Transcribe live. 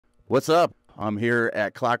What's up? I'm here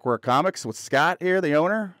at Clockwork Comics with Scott here, the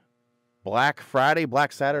owner. Black Friday,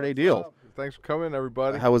 Black Saturday deal. Thanks for coming,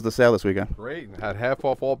 everybody. How was the sale this weekend? Great. Had half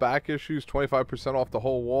off all back issues, 25% off the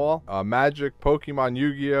whole wall. Magic, Pokemon,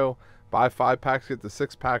 Yu-Gi-Oh! Buy 5 packs, get the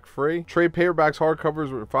 6-pack free. Trade paperbacks, hardcovers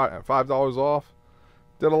were $5 off.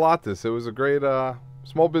 Did a lot this. It was a great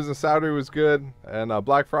small business Saturday was good, and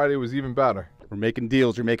Black Friday was even better. We're making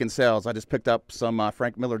deals, you're making sales. I just picked up some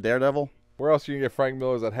Frank Miller Daredevil. Where else you can get Frank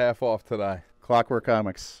Miller's at half off today? Clockwork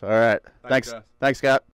Comics. All right. Thanks, Scott.